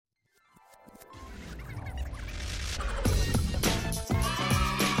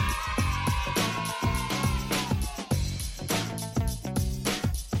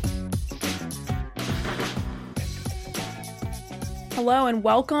Hello and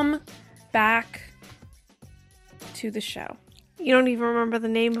welcome back to the show. You don't even remember the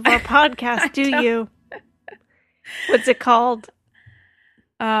name of our podcast, do you? What's it called?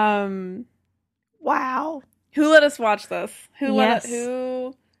 Wow. Who let us watch this? Who let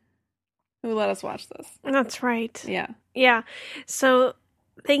us watch this? That's right. Yeah. Yeah. So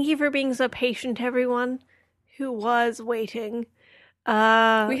thank you for being so patient, everyone who was waiting. We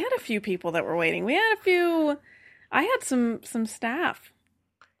had a few people that were waiting. I had some staff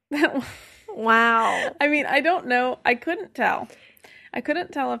that Wow. I mean, I don't know. I couldn't tell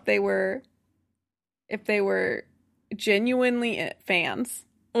if they were genuinely fans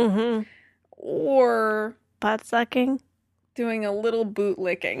or butt sucking, doing a little boot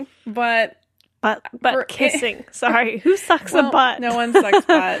licking, but kissing. Sorry, who sucks a butt? No one sucks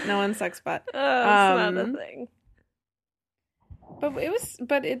butt. No one sucks butt. It's not a thing.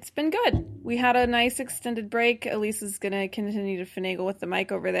 But it's been good. We had a nice extended break. Elise is gonna continue to finagle with the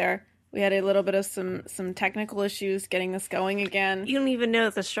mic over there. We had a little bit of some technical issues getting this going again. You don't even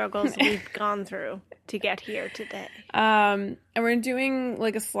know the struggles we've gone through to get here today. And we're doing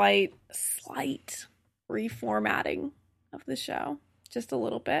like a slight reformatting of the show, just a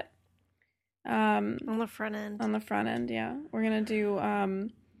little bit. On the front end. On the front end, yeah. We're gonna do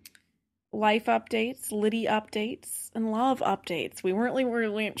life updates, Liddy updates, and love updates. We weren't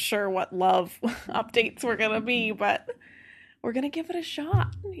really sure what love updates were gonna be, but we're gonna give it a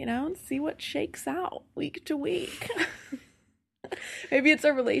shot, and see what shakes out week to week. Maybe it's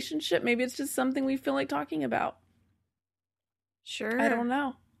a relationship. Maybe it's just something we feel like talking about. Sure. I don't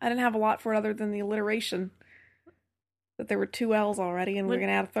know. I didn't have a lot for it other than the alliteration. That there were 2 L's already, and we're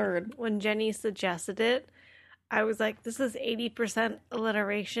gonna add a third. When Jenny suggested it, I was like, this is 80%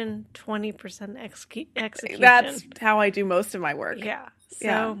 alliteration, 20% execution. That's how I do most of my work. Yeah. So,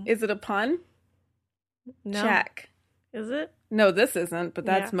 yeah. Is it a pun? No. Check. Is it? No, this isn't, but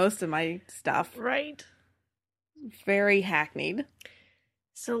that's most of my stuff. Right. Very hackneyed.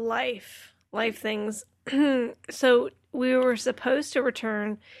 So life things. So we were supposed to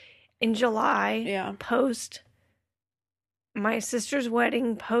return in July. Yeah. Post my sister's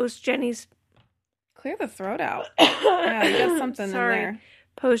wedding, post Jenny's. Clear the throat out. Yeah, you got something in there.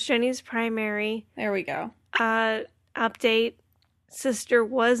 Post Jenny's primary. There we go. Update. Sister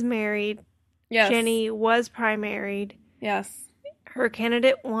was married. Yes. Jenny was primaried. Yes. Her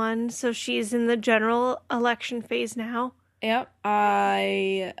candidate won, so she's in the general election phase now. Yep.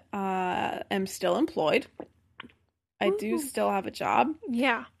 I am still employed. I do still have a job.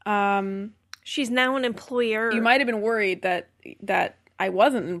 Yeah. She's now an employer. You might have been worried that I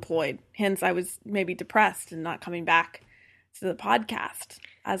wasn't employed. Hence, I was maybe depressed and not coming back to the podcast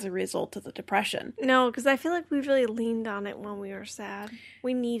as a result of the depression. No, because I feel like we really leaned on it when we were sad.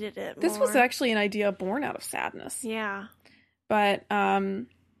 We needed it more. This was actually an idea born out of sadness. Yeah. But that's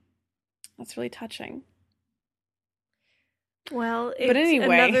really touching. Well, it's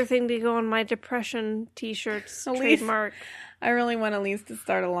another thing to go on my depression t-shirts trademark. I really want Elise to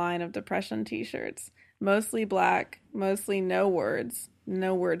start a line of depression t-shirts. Mostly black, mostly no words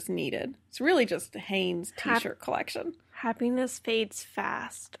needed. It's really just a Hanes t-shirt collection. Happiness fades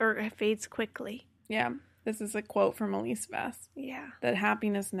fast, or fades quickly. Yeah, this is a quote from Elise Vess. Yeah. That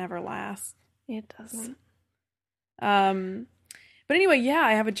happiness never lasts. It doesn't. But anyway, yeah,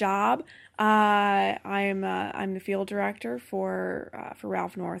 I have a job. I'm the field director for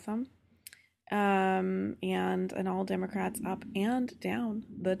Ralph Northam. And an all Democrats up and down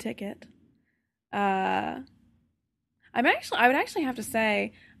the ticket. I would actually have to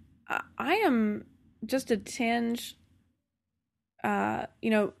say, I am just a tinge, I'm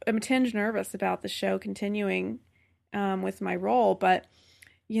a tinge nervous about the show continuing, with my role, but,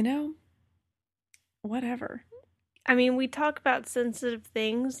 whatever. I mean, we talk about sensitive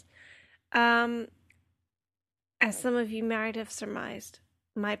things. As some of you might have surmised,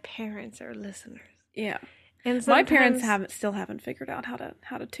 my parents are listeners. Yeah. And my parents still haven't figured out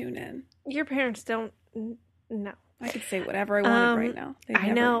how to tune in. Your parents don't know. I could say whatever I wanted right now.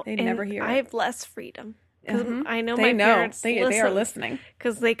 They never hear it. I have less freedom. Mm-hmm. I know my parents they are listening.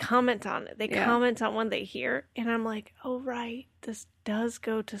 Because they comment on it. They comment on when they hear. And I'm like, oh, right. This does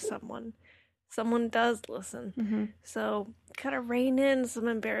go to someone. Someone does listen. Mm-hmm. So kind of rein in some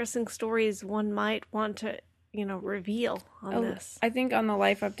embarrassing stories one might want to, reveal on this. I think on the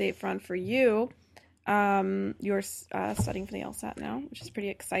life update front for you, you're studying for the LSAT now, which is pretty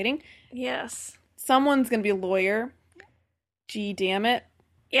exciting. Yes. Someone's going to be a lawyer. Gee, damn it.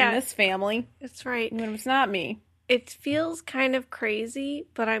 Yeah. In this family. That's right. When it's not me. It feels kind of crazy,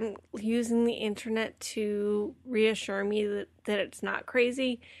 but I'm using the internet to reassure me that it's not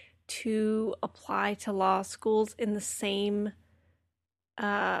crazy, to apply to law schools in the same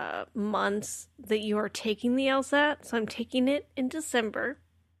months that you are taking the LSAT. So I'm taking it in December.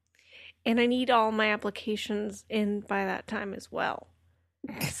 And I need all my applications in by that time as well.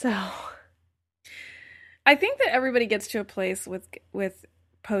 So I think that everybody gets to a place with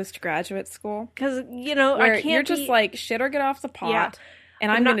postgraduate school. because, you know, Where I can't you're just like, shit or get off the pot. Yeah.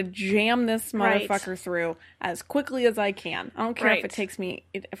 And I'm going to jam this Right. motherfucker through as quickly as I can. I don't care if Right. it takes me,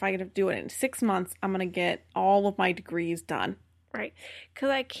 if I get to do it in 6 months, I'm going to get all of my degrees done. Right. Because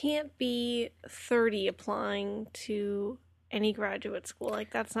I can't be 30 applying to any graduate school.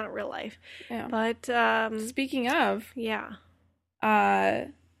 Like, that's not real life. Yeah. But, Speaking of, yeah. I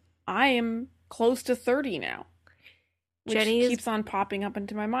am close to 30 now. Which Jenny keeps on popping up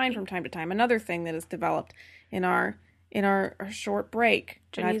into my mind from time to time. Another thing that has developed in our short break.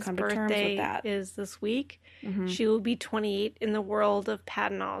 And I've Jenny's come to terms birthday with that. is this week. Mhm. She will be 28 in the world of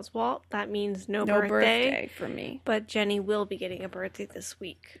Patton Oswalt. That means no No birthday. birthday for me, But Jenny will be getting a birthday this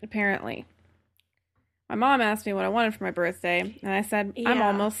week. apparently. My mom asked me what I wanted for my birthday, and I said, I'm Yeah.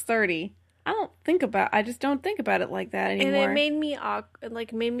 almost 30. I just don't think about it like that anymore. And it made me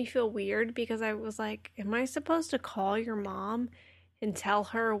made me feel weird because I was like, am I supposed to call your mom and tell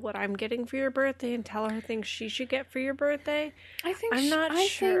her what I'm getting for your birthday and tell her things she should get for your birthday? I think I'm not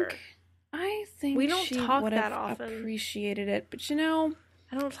sure. I think We don't she talk would that have often. appreciated it, but you know,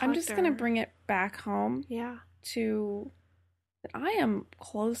 I don't talk I'm just to gonna her. bring it back home Yeah. to that I am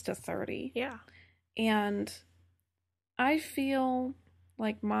close to 30, Yeah. and I feel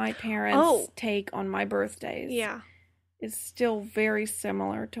like my parents' Oh. take on my birthdays Yeah. is still very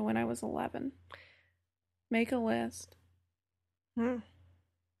similar to when I was 11. Make a list Hmm.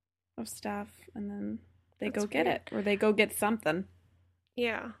 of stuff, and then they That's go get weird. it, or they go get something.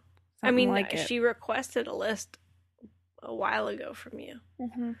 Yeah. I Something mean, like it. she requested a list a while ago from you.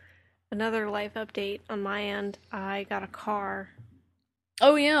 Mhm. Another life update on my end. I got a car.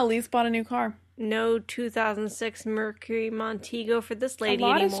 Oh yeah, Elise bought a new car. No 2006 Mercury Montego for this lady a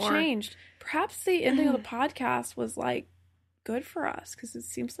lot anymore. has changed. Perhaps the ending of the podcast was like good for us because it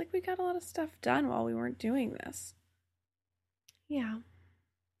seems like we got a lot of stuff done while we weren't doing this. Yeah.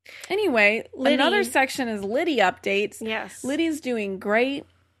 Anyway, Liddy. another section is Liddy updates. Yes. Liddy's doing great.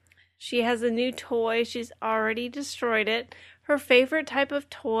 She has a new toy. She's already destroyed it. Her favorite type of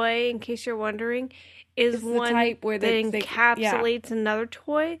toy, in case you're wondering, is It's the one type where that they encapsulates another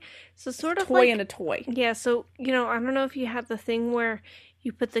toy. So sort of toy like, and a toy. yeah, so, you know, I don't know if you have the thing where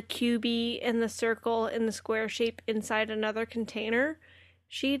you put the cubey and the circle and the square shape inside another container.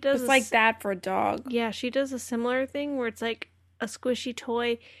 She does It's like that for a dog. Yeah, she does a similar thing where it's like a squishy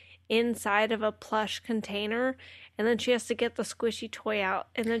toy inside of a plush container, and then she has to get the squishy toy out,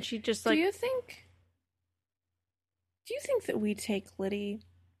 and then she just like Do you think that we take Liddy?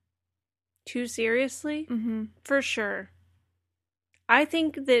 too seriously? Mm-hmm. For sure. I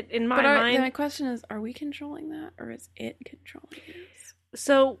think that in my But mind, my question is, are we controlling that, or is it controlling us?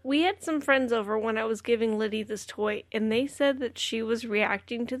 so we had some friends over when I was giving Liddy this toy, and they said that she was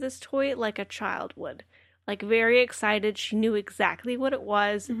reacting to this toy like a child would. Like, very excited. She knew exactly what it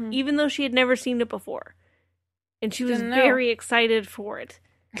was, Mhm. even though she had never seen it before. And she was Didn't know. very excited for it.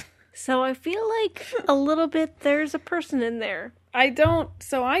 So I feel like a little bit there's a person in there, I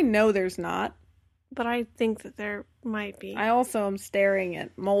know there's not. but I think that there might be. I also am staring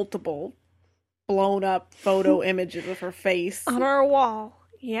at multiple blown up photo images of her face On our wall.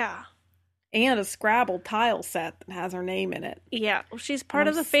 Yeah. and a Scrabble tile set that has her name in it. Yeah. Well, she's part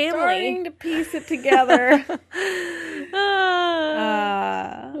I'm of the family. starting to piece it together.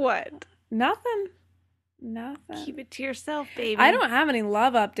 What? Nothing. Keep it to yourself, baby. I don't have any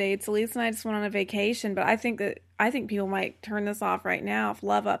love updates. Elise and I just went on a vacation, but I think people might turn this off right now if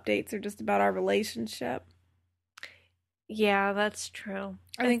love updates are just about our relationship. Yeah, that's true.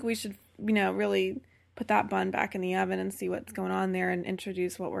 I think we should, really put that bun back in the oven and see what's going on there and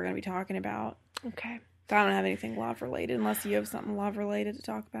introduce what we're going to be talking about. Okay. So I don't have anything love related unless you have something love related to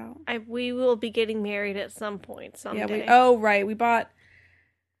talk about. We will be getting married at some point someday. Yeah, we bought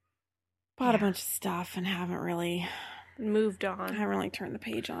Yeah. a bunch of stuff and haven't really Moved on. turned the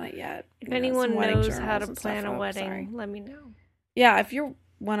page on it yet. If anyone some wedding knows how journals to and plan stuff a up, wedding, sorry. let me know. Yeah, if you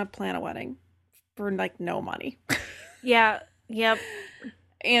want to plan a wedding for like no money. Yeah. Yep.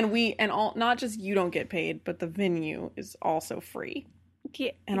 And not just you don't get paid, but the venue is also free.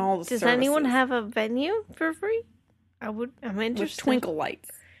 Yeah. And all the Does anyone services. have a venue for free? I'm With interested. twinkle lights.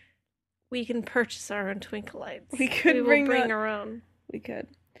 We can purchase our own twinkle lights. We could will bring bring that- our own. We could.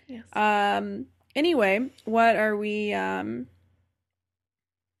 Yes. Anyway, what are we going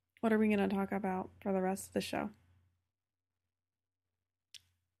to talk about for the rest of the show?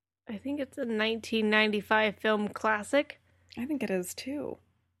 I think it's a 1995 film classic. I think it is too.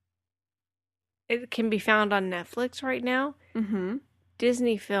 It can be found on Netflix right now. Mm-hmm.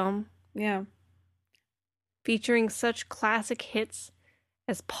 Disney film Yeah. featuring such classic hits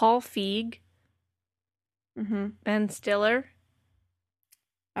as Paul Feig, Mm-hmm. Ben Stiller,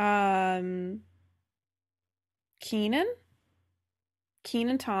 Keenan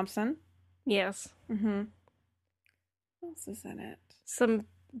Thompson. yes, Mm-hmm. What else is in it?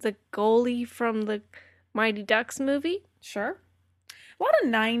 the goalie from the Mighty Ducks movie. Sure. A lot of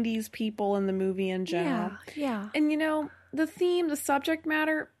 90s people in the movie in general. Yeah. And the subject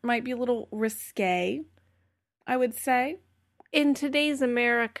matter might be a little risque, I would say. In today's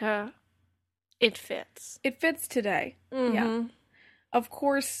America, it fits. It fits today. Mm-hmm. Yeah. Of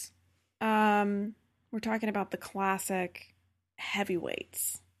course, we're talking about the classic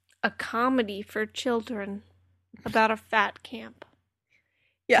Heavyweights. A comedy for children about a fat camp.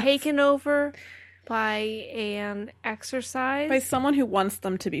 Yes. Taken over by an exercise. By someone who wants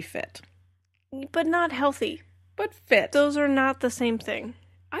them to be fit. But not healthy. But fit. Those are not the same thing.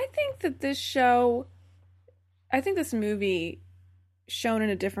 I think this movie, shown in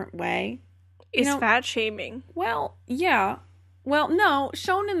a different way, is fat shaming. Well, yeah. Well, no,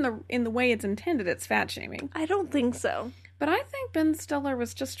 shown in the way it's intended, it's fat shaming. I don't think so. But I think Ben Stiller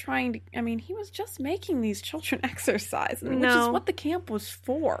was just trying to, he was just making these children exercise, which is what the camp was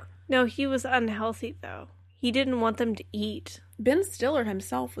for. No, he was unhealthy, though. He didn't want them to eat. Ben Stiller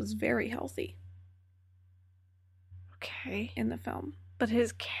himself was very healthy. Okay. In the film. But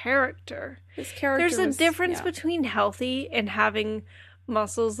his character. There's a difference between healthy and having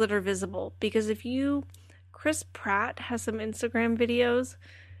muscles that are visible. Because Chris Pratt has some Instagram videos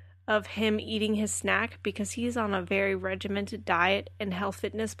of him eating his snack because he's on a very regimented diet and health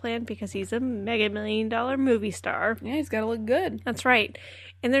fitness plan because he's a mega $1 million movie star. Yeah, he's got to look good. That's right.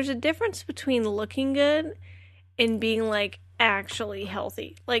 And there's a difference between looking good and being, actually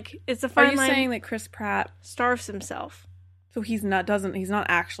healthy. It's a fine line. Are you saying that Chris Pratt starves himself? So he's not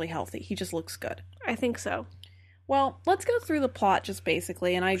actually healthy. He just looks good. I think so. Well, let's go through the plot just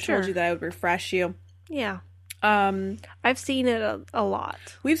basically, and I told you that I would refresh you. Yeah. I've seen it a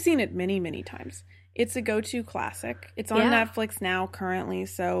lot. We've seen it many, many times. It's a go-to classic. It's on Netflix now currently,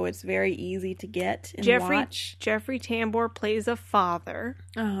 so it's very easy to get and watch. Jeffrey Tambor plays a father.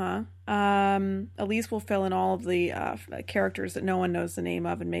 Elise will fill in all of the characters that no one knows the name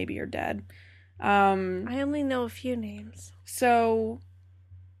of and maybe are dead. I only know a few names. So,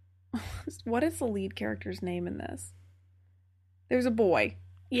 what is the lead character's name in this? There's a boy.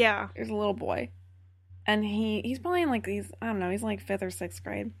 Yeah. There's a little boy. And he's probably in he's in 5th or 6th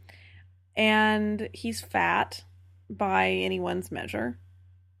grade. And he's fat by anyone's measure.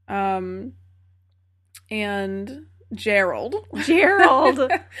 And Gerald.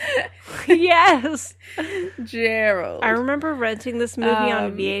 Yes. Gerald. I remember renting this movie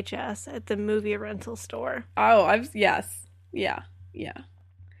on VHS at the movie rental store. Oh, yes. Yeah.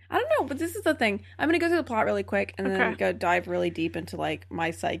 I don't know, but this is the thing. I'm going to go through the plot really quick and then go dive really deep into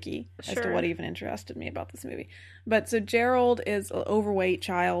my psyche as to what even interested me about this movie. But so Gerald is an overweight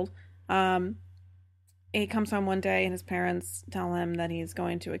child. He comes home one day and his parents tell him that he's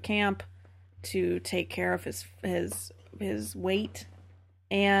going to a camp to take care of his weight,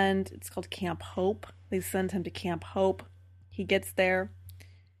 and it's called Camp Hope. They send him to Camp Hope. He gets there,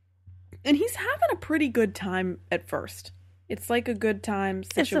 and he's having a pretty good time at first. It's like a good time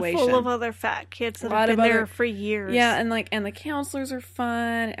situation. It's full of other fat kids that have been there for years. Yeah, and the counselors are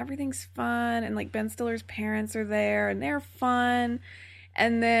fun. Everything's fun, and Ben Stiller's parents are there, and they're fun.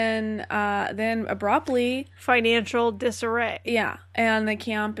 And then abruptly, financial disarray. Yeah, and the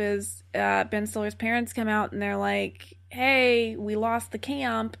camp is Ben Stiller's parents come out and they're like, "Hey, we lost the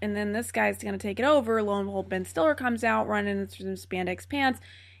camp," and then this guy's going to take it over. Lo and behold, Ben Stiller comes out running through some spandex pants.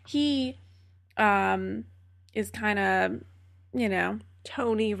 He is kind of,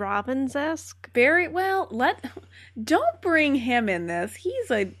 Tony Robbins-esque. Very well. Don't bring him in this. He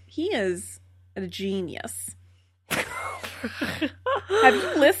is a genius. Have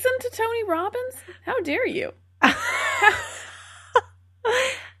you listened to Tony Robbins? How dare you?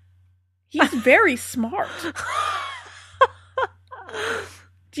 He's very smart.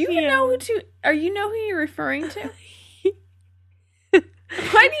 Do you even know are you know who you're referring to?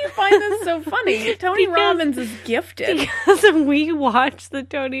 Why do you find this so funny? Tony Robbins is gifted. Because we watched the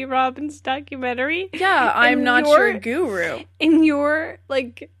Tony Robbins documentary. Yeah, I'm not your guru. And you're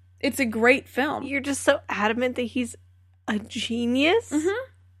it's a great film. You're just so adamant that he's a genius?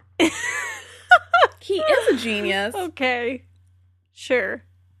 Mm-hmm. He is a genius. Okay. Sure.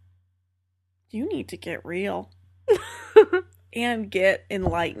 You need to get real. And get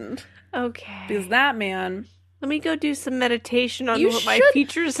enlightened. Okay. Because that man Let me go do some meditation on You what my should-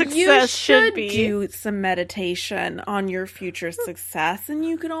 future You success should be. do some meditation on your future success, and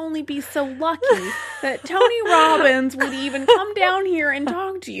you could only be so lucky that Tony Robbins would even come down here and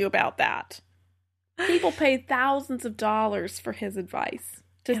talk to you about that. People pay thousands of dollars for his advice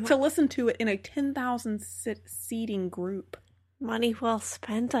to listen to it in a 10,000 seating group. Money well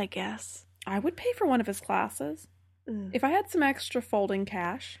spent, I guess. I would pay for one of his classes. If I had some extra folding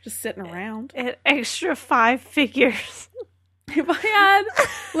cash just sitting around. An extra 5 figures. If I had...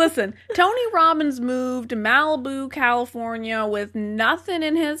 Listen, Tony Robbins moved to Malibu, California with nothing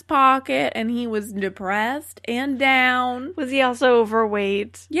in his pocket, and he was depressed and down. Was he also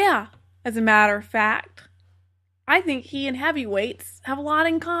overweight? Yeah, as a matter of fact. I think he and heavyweights have a lot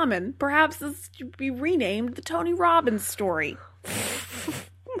in common. Perhaps this should be renamed the Tony Robbins story.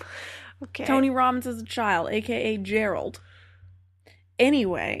 Okay. Tony Robbins as a child, a.k.a. Gerald.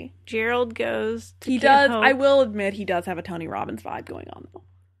 Anyway. Gerald goes to He Camp does, Hope. I will admit, he does have a Tony Robbins vibe going on, though.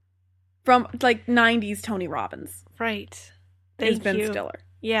 From, like, 90s Tony Robbins. Right. Is Thank Ben you. Stiller.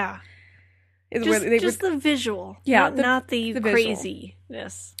 Yeah. Is Just, where they just the visual. Yeah, Not the visual.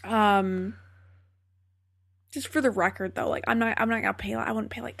 craziness. Just for the record, though, like, I'm not gonna pay, I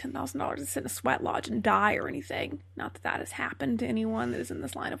wouldn't pay, like, $10,000 to sit in a sweat lodge and die or anything. Not that that has happened to anyone that is in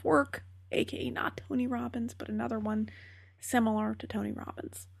this line of work, aka not Tony Robbins, but another one similar to Tony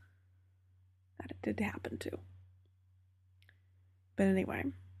Robbins. That it did happen to. But anyway,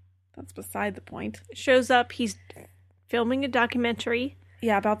 that's beside the point. Shows up, he's filming a documentary.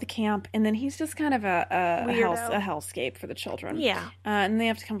 Yeah, about the camp, and then he's just kind of a Weirdo. hellscape for the children. Yeah. And they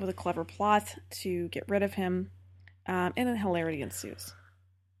have to come up with a clever plot to get rid of him, and then hilarity ensues.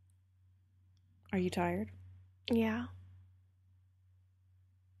 Are you tired? Yeah.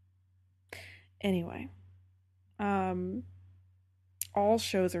 Anyway, all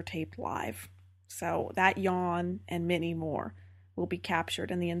shows are taped live, so that yawn and many more will be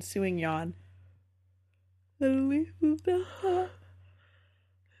captured in the ensuing yawn. That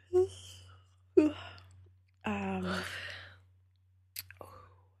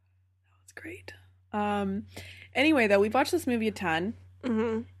was great. Anyway, though, we've watched this movie a ton,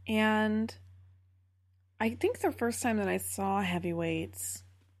 Mm-hmm. and I think the first time that I saw Heavyweights,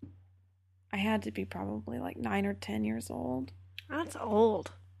 I had to be probably like 9 or 10 years old. That's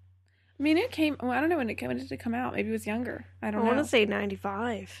old. I mean, it came. Well, I don't know when did it come out. Maybe it was younger. I don't I know. want to say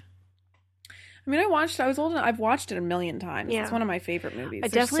 95. I mean, I was old enough. I've watched it a million times. Yeah. It's one of my favorite movies. I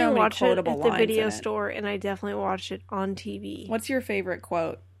There's definitely so many watched it quotable at the lines video in it. store, and I definitely watched it on TV. What's your favorite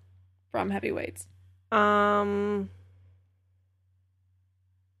quote from Heavyweights?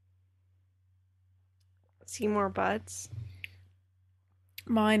 Seymour Butts.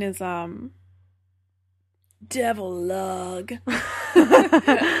 Mine is Devil Lug.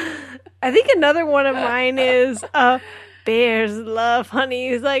 I think another one of mine is bears love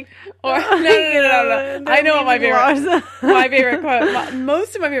honey. He's like, Or no. I know what my favorite quote.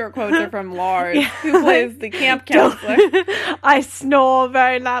 Most of my favorite quotes are from Lars, who plays the camp counselor. I snore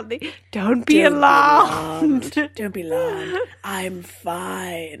very loudly. Don't be alarmed. Don't be alarmed. I'm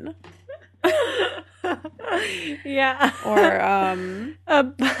fine. Yeah. Or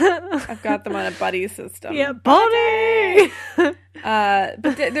I've got them on a buddy system. Yeah, buddy. But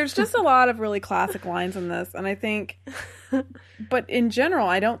there's just a lot of really classic lines in this, and I think, but in general,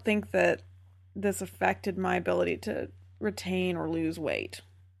 I don't think that this affected my ability to retain or lose weight.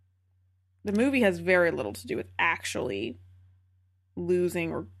 The movie has very little to do with actually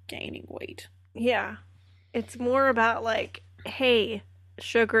losing or gaining weight. Yeah. It's more about like, hey,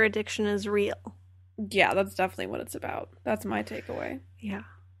 sugar addiction is real. Yeah, that's definitely what it's about. That's my takeaway. Yeah.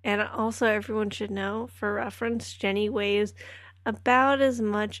 And also, everyone should know, for reference, Jenny weighs about as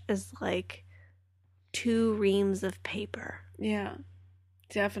much as like 2 reams of paper. Yeah,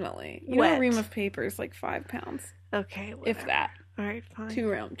 definitely. You know, Wet. a ream of paper is like 5 pounds, Okay, whatever. if that. All right, fine.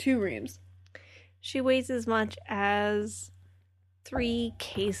 2 reams. She weighs as much as 3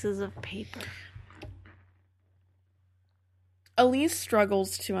 cases of paper. Elise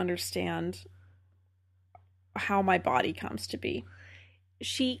struggles to understand how my body comes to be.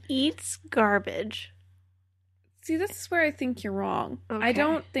 She eats garbage. See, this is where I think you're wrong. Okay. I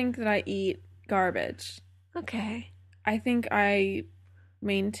don't think that I eat garbage. Okay. I think I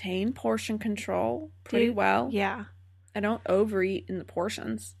maintain portion control pretty well. Yeah. I don't overeat in the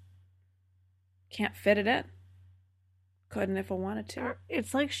portions. Can't fit it in. Couldn't if I wanted to.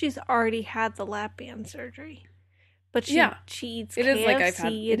 It's like she's already had the lap band surgery. But she eats It KFC is like I've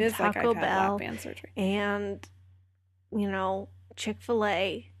had. It and is like Taco I've had Bell lap band surgery. and, you know,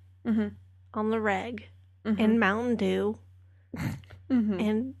 Chick-fil-A Mm-hmm. on the reg Mm-hmm. and Mountain Dew Mm-hmm.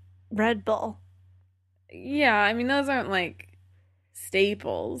 and Red Bull. Yeah, I mean, those aren't like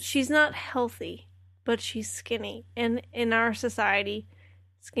staples. She's not healthy, but she's skinny. And in our society,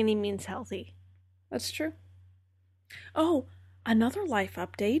 skinny means healthy. That's true. Oh, another life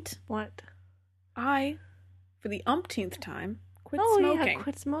update. What? I, for the umpteenth time, quit Oh, smoking. yeah,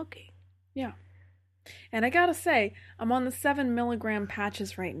 quit smoking. Yeah. And I gotta say, I'm on the 7 milligram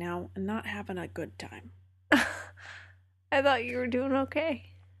patches right now and not having a good time. I thought you were doing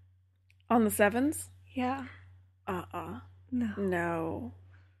okay. On the 7s? Yeah. No. No.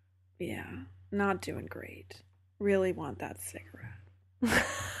 Yeah. Not doing great. Really want that cigarette.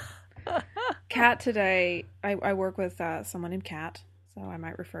 Kat today, I work with someone named Kat, so I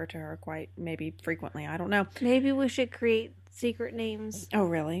might refer to her quite maybe frequently. I don't know. Maybe we should create secret names. Oh,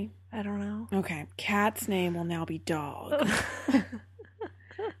 really? I don't know. Okay. Kat's name will now be Dog.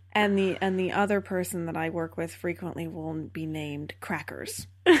 And the other person that I work with frequently will be named Crackers.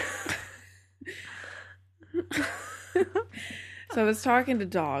 So I was talking to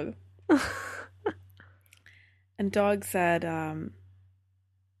Dog, and Dog said,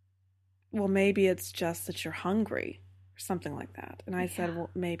 well, maybe it's just that you're hungry, or something like that. And I said, well,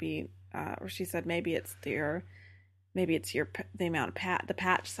 maybe, or she said, maybe it's the amount of the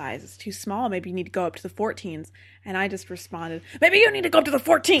patch size is too small. Maybe you need to go up to the 14s. And I just responded, maybe you need to go up to the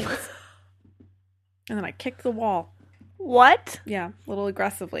 14s. And then I kicked the wall. What? Yeah, a little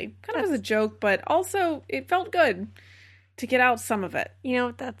aggressively. Kind of as a joke, but also it felt good to get out some of it. You know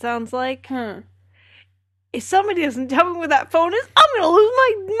what that sounds like? If somebody doesn't tell me where that phone is, I'm going to lose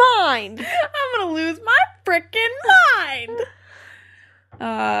my mind. I'm going to lose my frickin'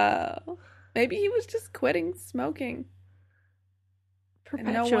 mind. Maybe he was just quitting smoking.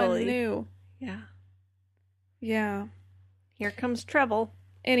 Perpetually. And no one knew. Yeah. Yeah. Here comes trouble.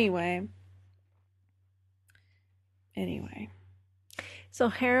 Anyway. So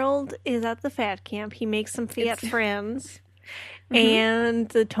Harold is at the fat camp. He makes some fat friends. And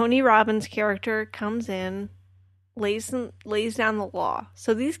the Tony Robbins character comes in, lays down the law.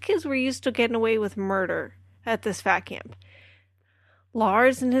 So these kids were used to getting away with murder at this fat camp.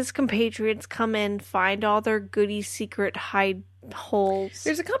 Lars and his compatriots come in, find all their goody secret hide holes.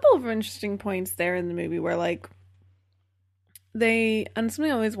 There's a couple of interesting points there in the movie where, like, and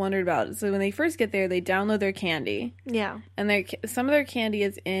something I always wondered about. So when they first get there, they download their candy. Yeah. And some of their candy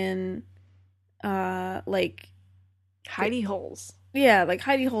is in, like... hidey holes. Yeah, like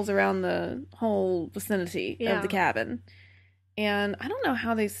hidey holes around the whole vicinity of the cabin. And I don't know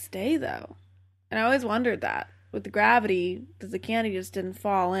how they stay, though. And I always wondered that. With the gravity, because the candy just didn't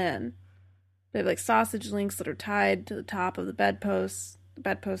fall in. They have, like, sausage links that are tied to the top of the bedposts. The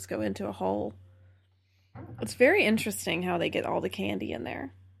bedposts go into a hole. It's very interesting how they get all the candy in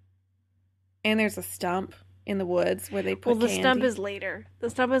there. And there's a stump in the woods where they put candy. Stump is later. The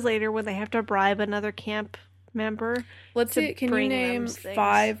stump is later when they have to bribe another camp member. Let's see. Can you name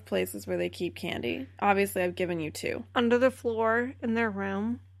 5 places where they keep candy? Obviously, I've given you 2. Under the floor in their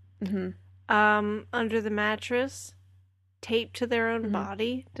room. Mm-hmm. Under the mattress, taped to their own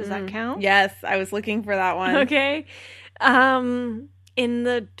body. Does that count? Yes, I was looking for that one. Okay. In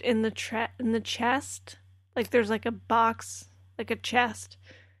the chest, like there's like a box, like a chest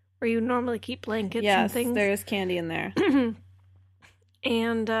where you normally keep blankets and things. Yes, there is candy in there.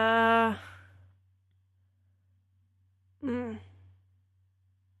 And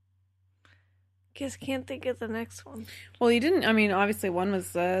guess can't think of the next one. Well, you didn't. I mean, obviously, one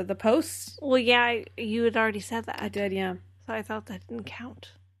was the posts. Well, yeah, you had already said that. I did, yeah. So I thought that didn't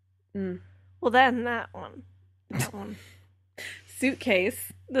count. Mm. Well, then that one. That one.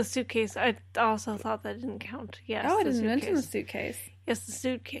 Suitcase. The suitcase. I also thought that didn't count. Yes. Oh, I didn't mention the suitcase. Yes, the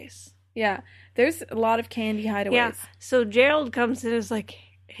suitcase. Yeah, there's a lot of candy hideaways. Yeah. So Gerald comes in and is like,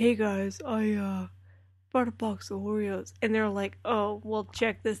 "Hey guys, I bought a box of Oreos," and they're like, "Oh, well,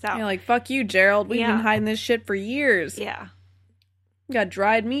 check this out." You're like, "Fuck you, Gerald. We've been hiding this shit for years." Yeah. We got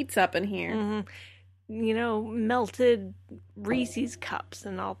dried meats up in here. Mm-hmm. You know, melted Reese's cups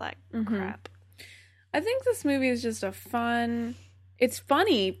and all that crap. I think this movie is just a fun... It's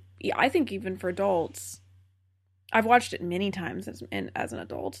funny, I think, even for adults. I've watched it many times as an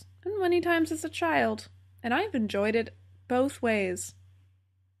adult, and many times as a child. And I've enjoyed it both ways.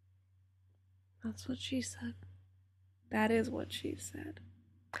 That's what she said. That is what she said.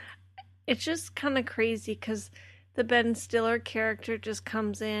 It's just kind of crazy because the Ben Stiller character just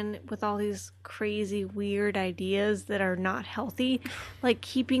comes in with all these crazy, weird ideas that are not healthy, like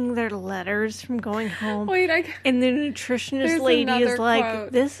keeping their letters from going home. Wait, and the nutritionist lady is like,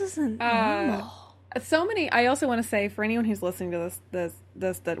 quote. "This isn't normal." So many. I also want to say, for anyone who's listening to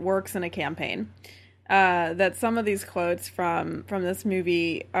this that works in a campaign, that some of these quotes from this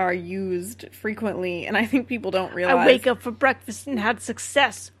movie are used frequently, and I think people don't realize. I wake up for breakfast and had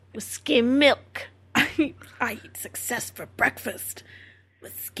success with skim milk. I eat success for breakfast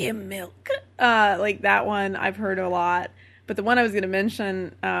with skim milk. Like that one I've heard a lot. But the one I was going to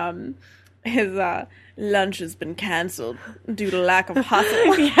mention is lunch has been cancelled due to lack of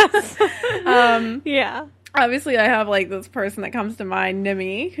hustle. Yes. Yeah. Obviously, I have like this person that comes to mind,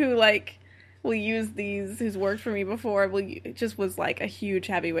 Nimi, who like will use these, who's worked for me before. Just was like a huge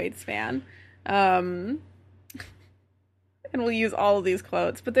heavyweights fan. And we'll use all of these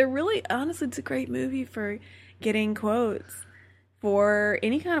quotes. But they're really, honestly, it's a great movie for getting quotes for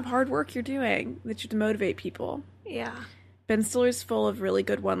any kind of hard work you're doing that should motivate people. Yeah. Ben Stiller's full of really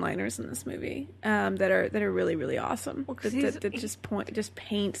good one-liners in this movie that are really, really awesome. Well, that just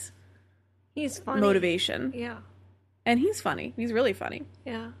paint he's funny. motivation. Yeah. And he's funny. He's really funny.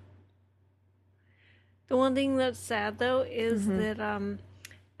 Yeah. The one thing that's sad though is that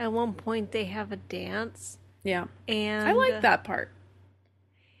at one point they have a dance. Yeah. And I like that part.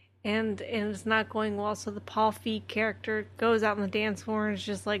 And it's not going well, so the Paul Feig character goes out on the dance floor and is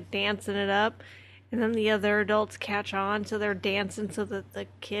just like dancing it up. And then the other adults catch on, so they're dancing so that the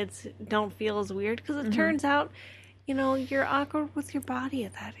kids don't feel as weird. Because it turns out, you're awkward with your body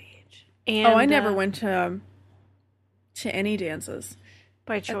at that age. And, I never went to any dances.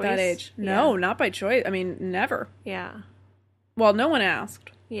 By choice? At that age. No, not by choice. I mean, never. Yeah. Well, no one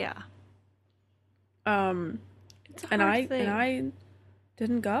asked. Yeah. It's a hard thing. And I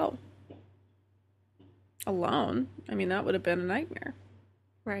didn't go. Alone. I mean, that would have been a nightmare.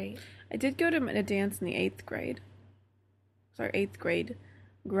 Right. I did go to a dance in the 8th grade. It was our 8th grade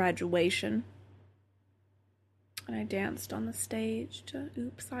graduation. And I danced on the stage to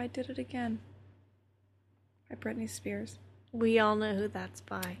Oops, I Did It Again by Britney Spears. We all know who that's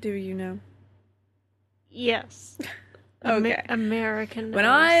by. Do you know? Yes. Okay. American knows. When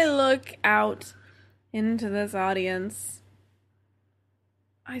I look out into this audience,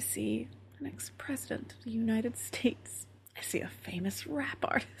 I see an ex-president of the United States. I see a famous rap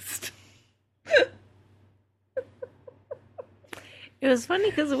artist. It was funny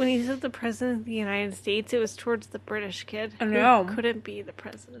because when he said the president of the United States, it was towards the British kid. I know. Who couldn't be the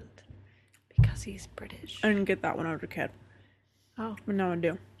president because he's British. I didn't get that one as a kid. Oh. But now I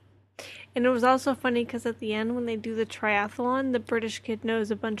do. And it was also funny because at the end when they do the triathlon, the British kid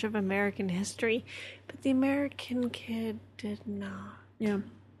knows a bunch of American history, but the American kid did not. Yeah.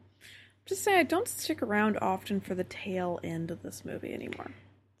 Just say I don't stick around often for the tail end of this movie anymore.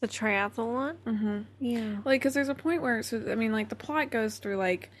 The triathlon? Mm-hmm. Yeah. Like, because there's a point where, the plot goes through,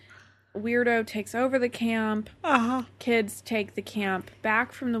 like, weirdo takes over the camp. Uh-huh. Kids take the camp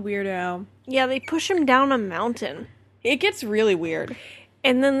back from the weirdo. Yeah, they push him down a mountain. It gets really weird.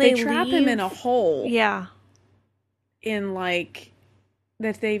 And then they trap leave. him in a hole. Yeah. In, like,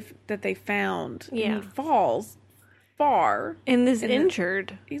 that they found. Yeah. And he falls far. And is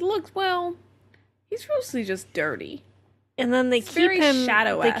injured. He looks, he's mostly just dirty. And then they keep him.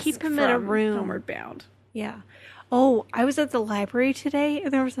 Shadow-esque. They keep him in a room. Homeward Bound. Yeah. Oh, I was at the library today,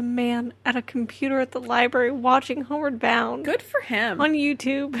 and there was a man at a computer at the library watching Homeward Bound. Good for him. On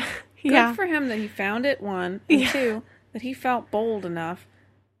YouTube. Good for him that he found it, one. And two, that he felt bold enough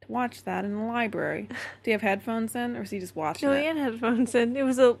to watch that in the library. Do you have headphones in, or is he just watching it? No, he had headphones in. It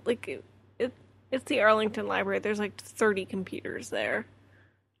was it's the Arlington Library. There's like 30 computers there.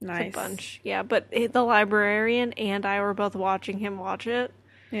 Nice. It's a bunch. Yeah, but the librarian and I were both watching him watch it.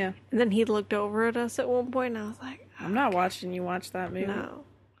 Yeah. And then he looked over at us at one point, and I was like, I'm not watching you watch that movie. No.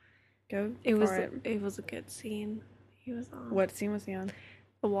 It was a good scene. He was on. What scene was he on?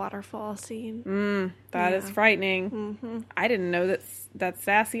 The waterfall scene. That is frightening. Mm-hmm. I didn't know that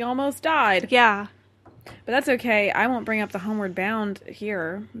Sassy almost died. Yeah. But that's okay. I won't bring up the Homeward Bound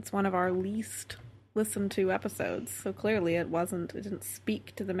here. It's one of our least listened to episodes. So clearly it didn't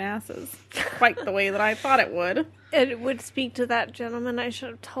speak to the masses quite the way that I thought it would. It would speak to that gentleman. I should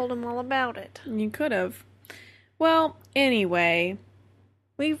have told him all about it. You could have. Well, anyway.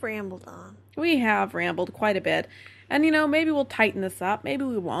 We've rambled on. We have rambled quite a bit. And, maybe we'll tighten this up. Maybe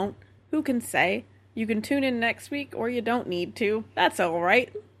we won't. Who can say? You can tune in next week, or you don't need to. That's all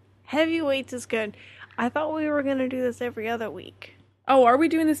right. Heavyweights is good. I thought we were going to do this every other week. Oh, are we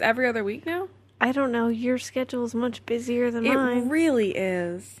doing this every other week now? I don't know. Your schedule is much busier than mine. It really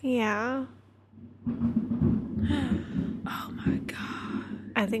is. Yeah. Oh, my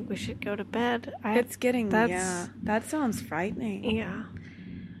God. I think we should go to bed. That sounds frightening. Yeah.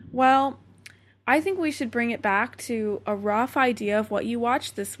 Well, I think we should bring it back to a rough idea of what you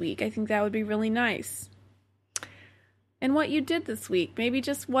watched this week. I think that would be really nice. and what you did this week. Maybe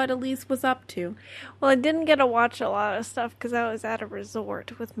just what Elise was up to. Well, I didn't get to watch a lot of stuff because I was at a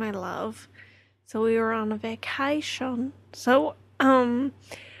resort with my love. So we were on a vacation. So,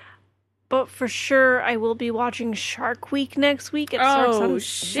 but for sure I will be watching Shark Week next week. It starts on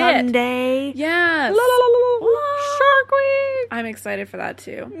Sunday. Yes. Shark Week! I'm excited for that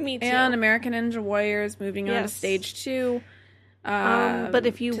too. Me too. And American Ninja Warriors moving on to stage 2. But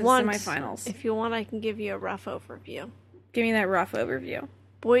if you want, semifinals. If you want, I can give you a rough overview. Give me that rough overview.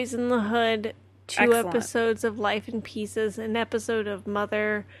 Boys in the Hood, 2 Excellent. episodes of Life in Pieces, an episode of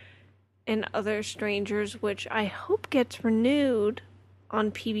Mother and Other Strangers, which I hope gets renewed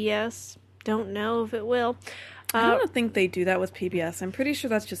on PBS. Don't know if it will. I don't think they do that with PBS. I'm pretty sure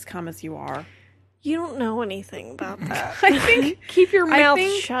that's just Come As You Are. You don't know anything about that. I think keep your mouth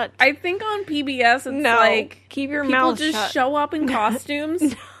shut. I think on PBS it's like keep your people mouth just shut. show up in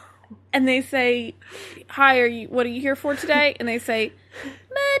costumes and they say, "Hi, what are you here for today?" And they say,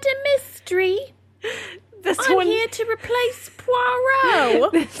 "Murder mystery. I'm here to replace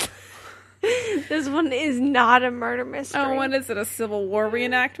Poirot." This one is not a murder mystery. Oh, what is it? A Civil War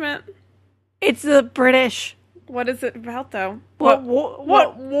reenactment? It's the British. What is it about, though? What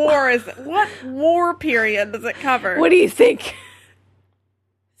war is it? What war period does it cover? What do you think?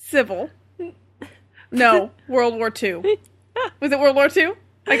 Civil. No, World War II. Was it World War II?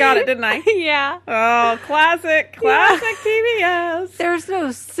 I got it, didn't I? Yeah. Oh, classic PBS. There's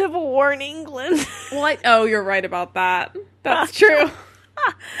no Civil War in England. What? Oh, you're right about that. That's true.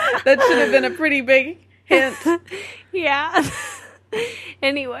 That should have been a pretty big hint. Yeah.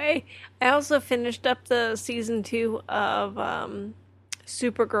 Anyway, I also finished up the season 2 of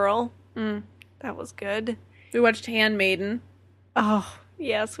Supergirl. That was good. We watched Handmaiden. Oh,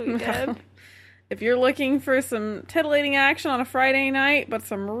 yes, we did. If you're looking for some titillating action on a Friday night, but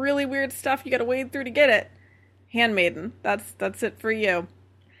some really weird stuff you gotta wade through to get it, Handmaiden. That's it for you.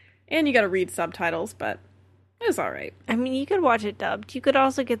 And you gotta read subtitles, but it was alright. I mean, you could watch it dubbed. You could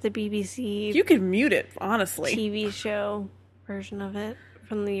also get the BBC You could mute it, honestly. TV show version of it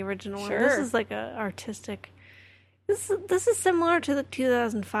from the original Sure. one. This is like a artistic. This is similar to the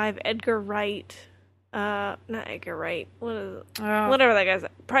 2005 Edgar Wright. Not Edgar Wright. What is it? Whatever that guy's.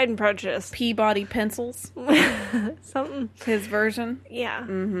 Pride and Prejudice. Peabody Pencils. Something. His version. Yeah.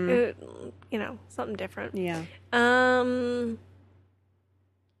 Mm-hmm. Something different. Yeah.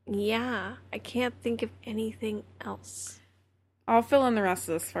 Yeah. I can't think of anything else. I'll fill in the rest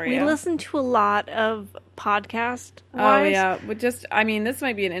of this for you. We listen to a lot of podcasts. Oh, yeah. But this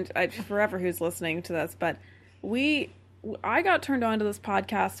might be forever who's listening to this, but I got turned on to this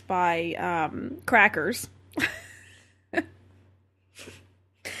podcast by Crackers.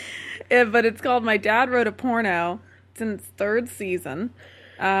 But it's called My Dad Wrote a Porno. It's in its 3rd season.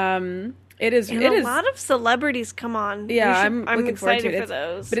 It is. And a lot of celebrities come on. Yeah, I'm excited forward to it. for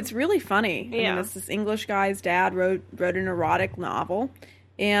those. But it's really funny. Yeah. I mean, this English guy's dad wrote an erotic novel,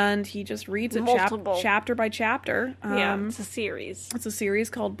 and he just reads it chapter by chapter. It's a series. It's a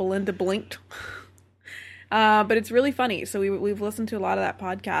series called Belinda Blinked. But it's really funny. So we've listened to a lot of that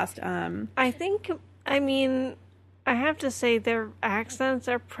podcast. I have to say their accents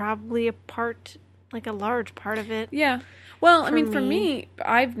are probably a large part of it. Yeah. Well, for me,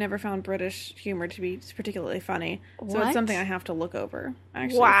 I've never found British humor to be particularly funny. So it's something I have to look over,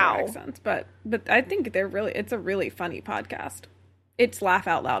 actually, for accents. But I think it's a really funny podcast. It's laugh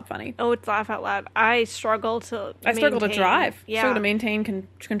out loud funny. Oh, it's laugh out loud. I struggle to drive. Yeah. Struggle to maintain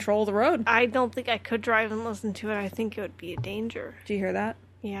control of the road. I don't think I could drive and listen to it. I think it would be a danger. Do you hear that?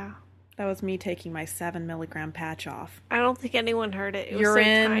 Yeah. That was me taking my 7 milligram patch off. I don't think anyone heard it. It was so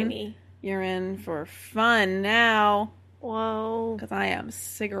tiny. You're in for fun now. Whoa. Because I am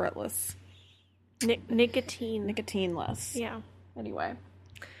cigarette-less. Nicotine. Nicotine-less. Yeah. Anyway.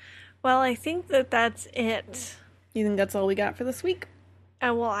 Well, I think that's it. You think that's all we got for this week?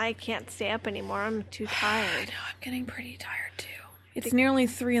 Well, I can't stay up anymore. I'm too tired. I know, I'm getting pretty tired, too. It's nearly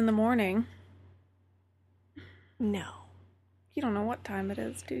 3 in the morning. No. You don't know what time it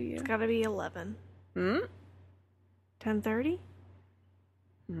is, do you? It's gotta be 11. 10:30?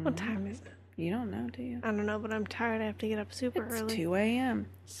 What time is it? You don't know, do you? I don't know, but I'm tired. I have to get up super early. It's 2 a.m.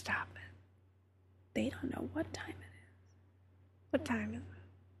 Stop it. They don't know what time it is. What time is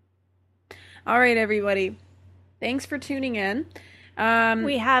it? All right, everybody. Thanks for tuning in.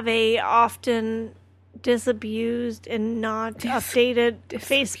 We have a often disabused and not updated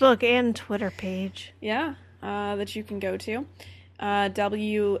Facebook and Twitter page. Yeah, that you can go to.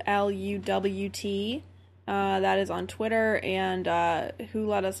 WLUWT. That is on Twitter, and Who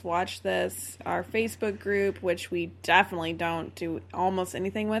Let Us Watch This, our Facebook group, which we definitely don't do almost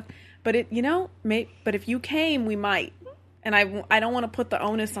anything with. But but if you came, we might. And I don't want to put the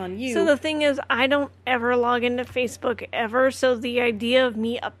onus on you. So the thing is, I don't ever log into Facebook ever, so the idea of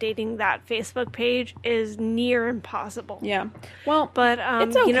me updating that Facebook page is near impossible. Yeah. Well, But,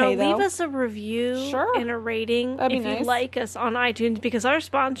 it's okay, leave though. us a review Sure. and a rating That'd be if you nice. like us on iTunes, because our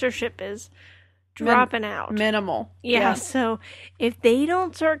sponsorship is dropping out. Minimal. Yeah, so if they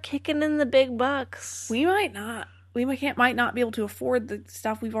don't start kicking in the big bucks, We might not. Might not be able to afford the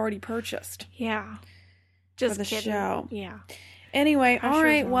stuff we've already purchased. yeah, just For the kidding. show. Yeah, Anyway, all Pressure's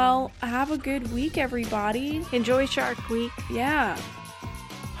right. on. Well, have a good week, everybody. enjoy Shark Week. Yeah.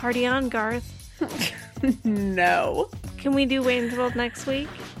 Party on, Garth. No. Can we do Wayne's World next week?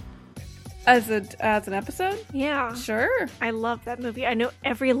 As an episode? Yeah, Sure. I love that movie. I know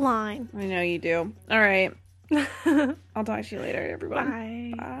every line. I know you do. All right. I'll talk to you later, everyone.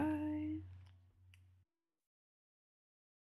 Bye. Bye.